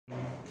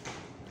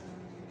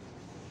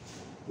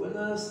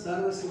Buenas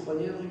tardes,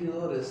 compañeros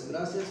regidores.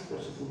 Gracias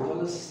por su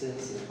puntual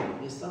asistencia.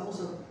 Y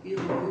estamos aquí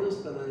reunidos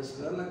para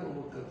discutir la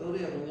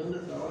convocatoria a reunión de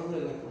trabajo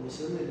de la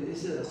Comisión de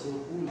Edilicia de Aseo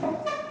Público.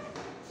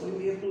 Hoy,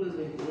 miércoles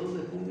 22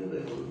 de junio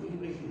de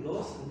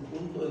 2022, en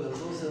punto de las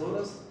 12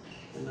 horas,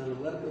 en el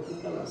lugar que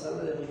ocupa la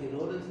sala de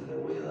regidores, le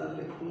voy a dar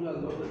lectura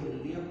al orden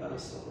del día para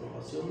su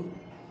aprobación.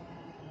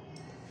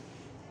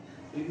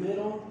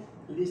 Primero,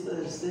 lista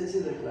de asistencia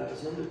y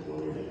declaración de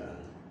quórum legal.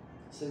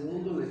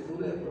 Segundo,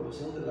 lectura y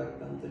aprobación del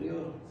acta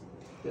anterior.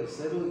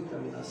 Tercero,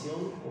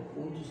 dictaminación o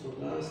puntos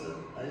tocados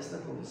a esta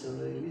comisión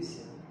de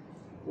edilicia.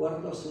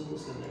 Cuarto,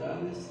 asuntos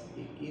generales.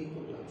 Y quinto,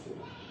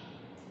 clausura.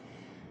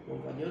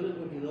 Compañeros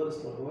regidores,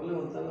 por favor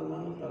levantar la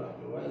mano para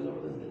aprobar el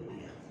orden del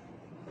día.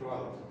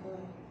 Aprobado.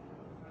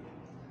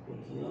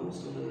 Continuamos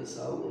con el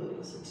desahogo de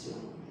la sección.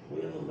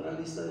 Voy a nombrar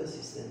lista de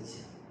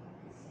asistencia.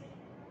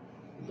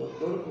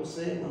 Doctor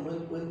José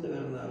Manuel Puente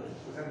Bernal.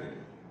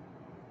 Presente.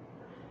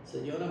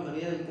 Señora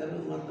María del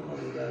Carmen Mata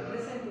Madrigal.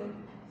 Presente.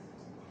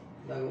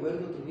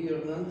 Dagoberto Trujillo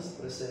Hernández,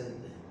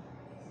 presente.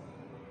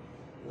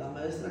 La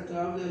maestra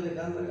Claudia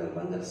Alejandra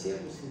Galván García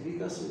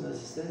justifica su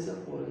inasistencia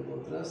por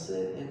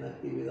encontrarse en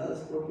actividades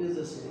propias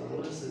de sus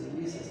labores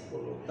edilicias.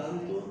 Por lo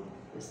tanto,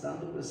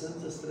 estando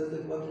presentes 3 de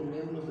 4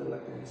 miembros de la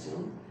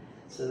comisión,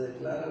 se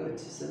declara la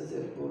existencia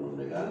del quórum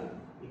legal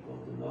y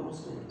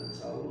continuamos con el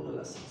desahogo de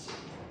la sección.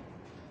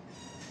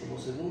 Como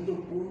segundo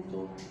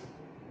punto,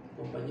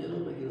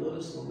 compañeros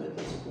regidores,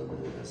 sometan su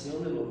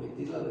consideración el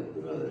omitir la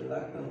lectura del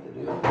acta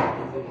anterior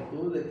en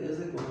virtud de que es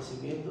de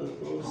conocimiento de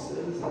todos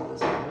ustedes el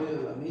desarrollo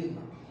de la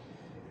misma.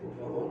 Por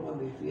favor,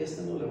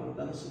 manifiestenlo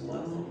levantando su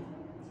mano.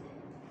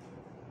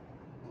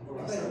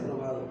 Está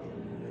aprobado por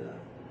unanimidad.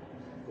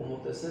 Como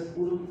tercer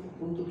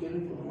punto, quiero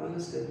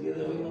informarles que el día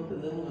de hoy no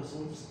tenemos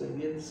asuntos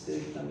pendientes que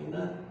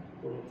dictaminar,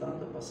 por lo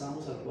tanto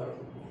pasamos al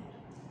cuarto punto.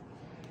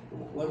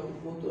 Como cuarto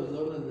punto del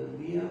orden del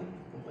día,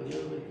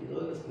 compañeros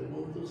regidores, les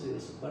pregunto si de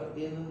su parte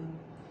tienen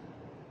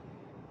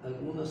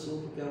algún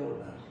asunto que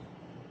abordar.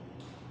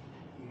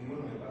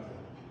 Ninguno me pasa.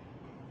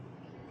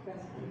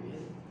 Gracias. Muy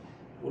bien.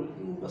 Por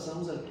último,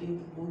 pasamos al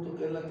quinto punto,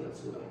 que es la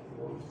clausura. Por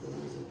favor, nos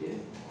ponemos de pie.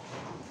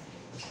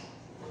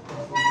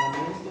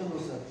 Fundamento en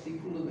los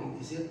artículos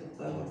 27,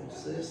 párrafo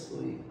 6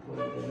 y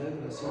 49,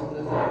 fracción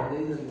 3 de la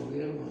Ley del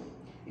Gobierno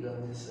y la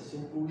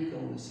Administración Pública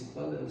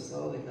Municipal del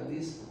Estado de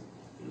Jalisco,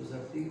 y los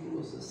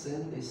artículos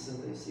 60 y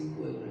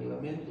 65 del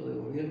Reglamento de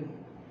Gobierno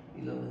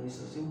y la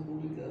Administración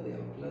Pública de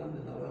Autlán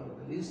de Navarro,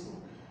 Jalisco,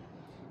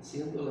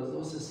 siendo las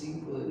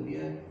 12:05 del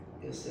día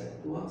que se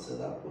actúa, se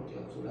da por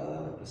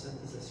clausurada la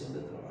presente sesión de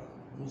trabajo.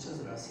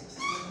 Muchas gracias.